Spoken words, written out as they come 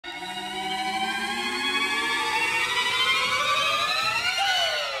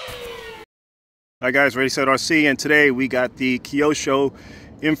Hi guys, Ready Set RC, and today we got the Kyosho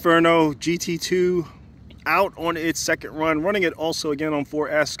Inferno GT2 out on its second run, running it also again on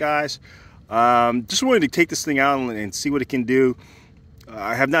 4S, guys. Just wanted to take this thing out and see what it can do.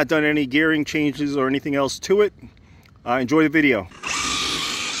 I have not done any gearing changes or anything else to it. Enjoy the video.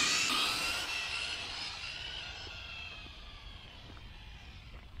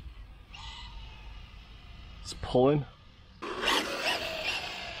 It's pulling.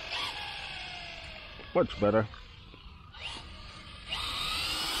 Much better.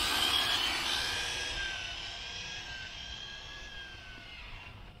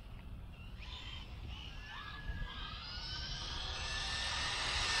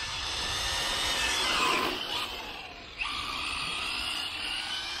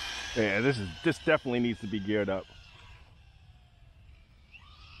 Yeah, this definitely needs to be geared up.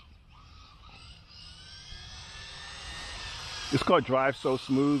 This car drives so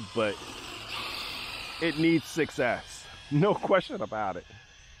smooth, but it needs 6S. No question about it.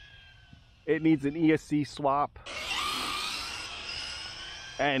 It needs an ESC swap.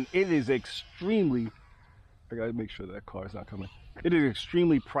 And it is extremely, I gotta make sure that car is not coming. It is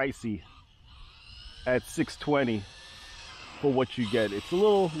extremely pricey at $620 for what you get. It's a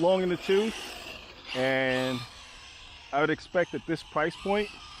little long in the tooth, and I would expect at this price point,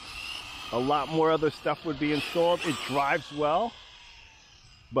 a lot more other stuff would be installed. It drives well,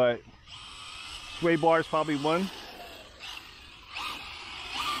 but sway bar is probably one.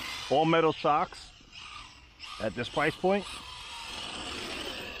 All metal shocks at this price point.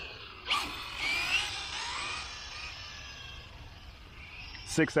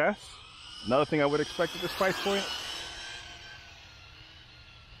 $6S, another thing I would expect at this price point.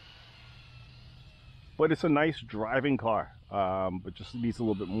 But it's a nice driving car, but just needs a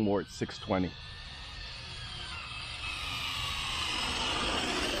little bit more at $620.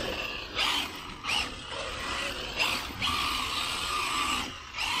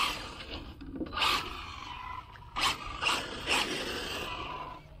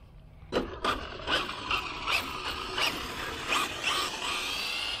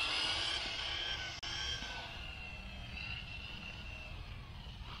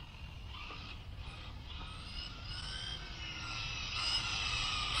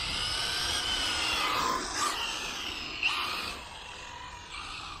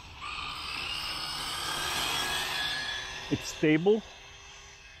 It's stable,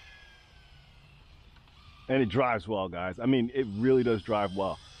 and it drives well, guys. I mean, it really does drive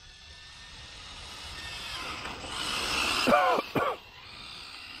well.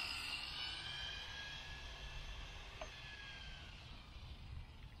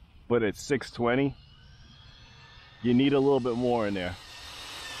 But at $620, you need a little bit more in there.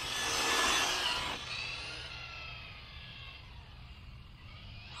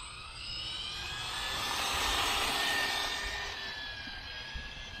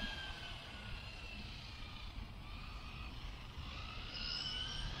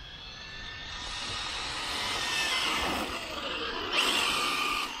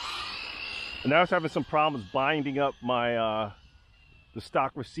 And I was having some problems binding up my the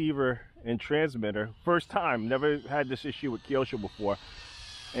stock receiver and transmitter. First time, never had this issue with Kyosho before.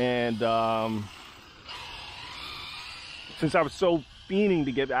 And since I was so fiending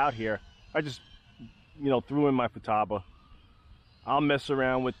to get out here, I just, threw in my Futaba. I'll mess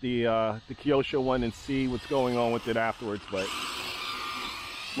around with the Kyosho one and see what's going on with it afterwards. But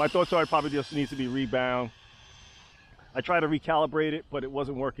my thoughts are it probably just needs to be rebound. I tried to recalibrate it, but it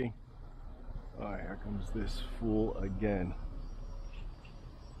wasn't working. All right, here comes this fool again.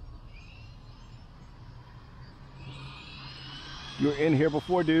 You were in here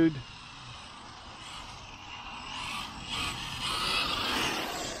before, dude.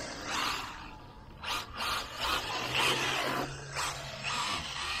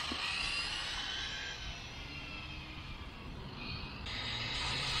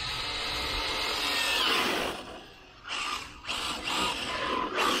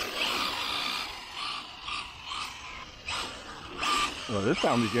 Well, this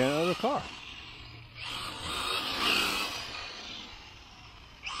time he's getting out of the car.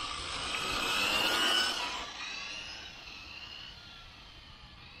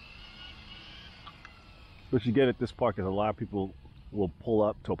 What you get at this park is a lot of people will pull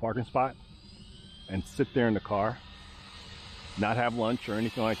up to a parking spot and sit there in the car, not have lunch or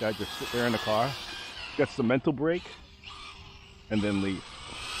anything like that, just sit there in the car, get some mental break, and then leave.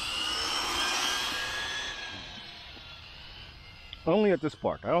 Only at this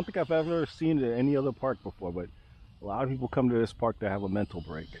park. I don't think I've ever seen it at any other park before, but a lot of people come to this park to have a mental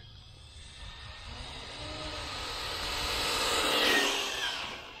break.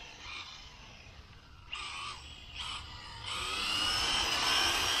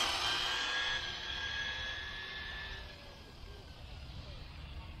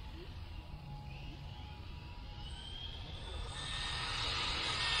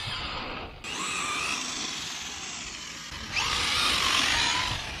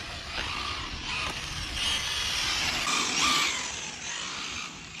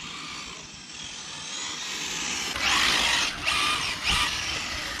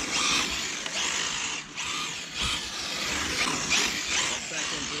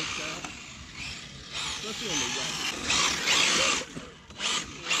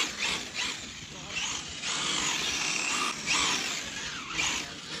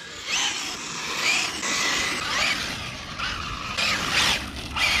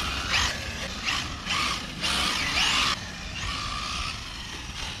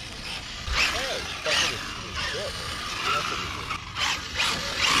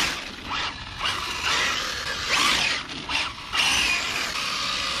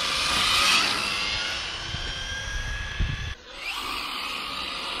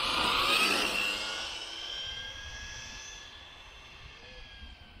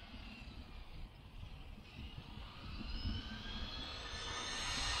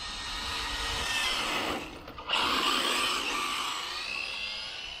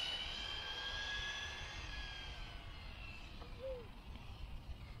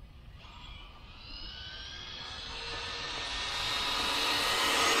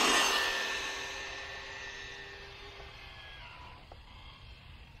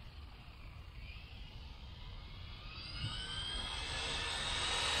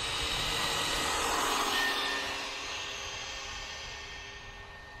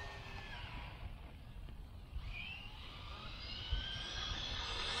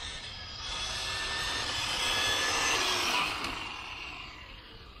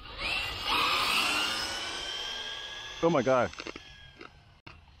 Oh my God.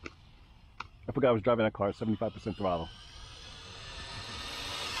 I forgot I was driving that car at 75% throttle.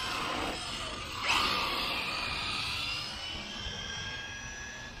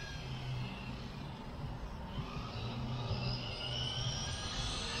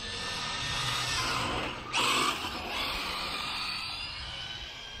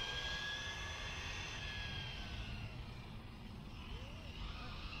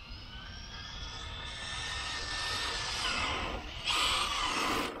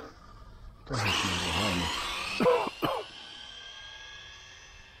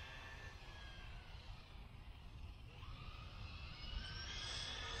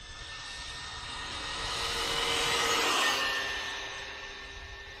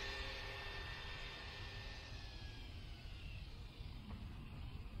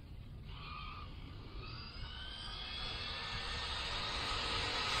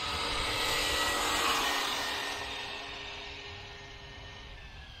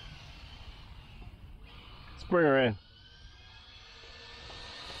 Bring her in.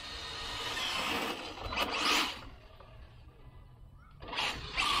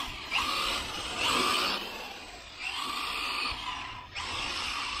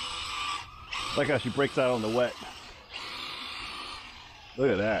 Like how she breaks out on the wet.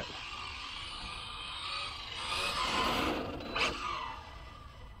 Look at that.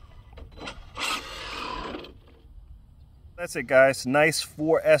 That's it, guys. Nice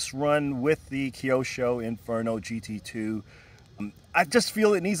 4S run with the Kyosho Inferno GT2. I just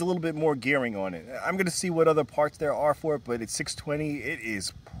feel it needs a little bit more gearing on it. I'm going to see what other parts there are for it, but at $620, it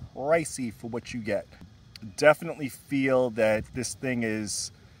is pricey for what you get. Definitely feel that this thing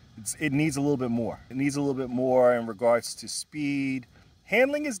it needs a little bit more. It needs a little bit more in regards to speed.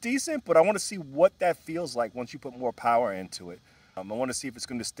 Handling is decent, but I want to see what that feels like once you put more power into it. I want to see if it's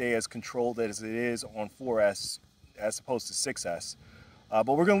going to stay as controlled as it is on 4S as opposed to 6S. But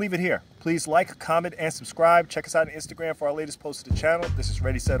we're going to leave it here. Please like, comment, and subscribe. Check us out on Instagram for our latest posts to the channel. This is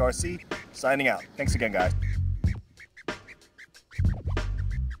Ready Set RC, signing out. Thanks again, guys.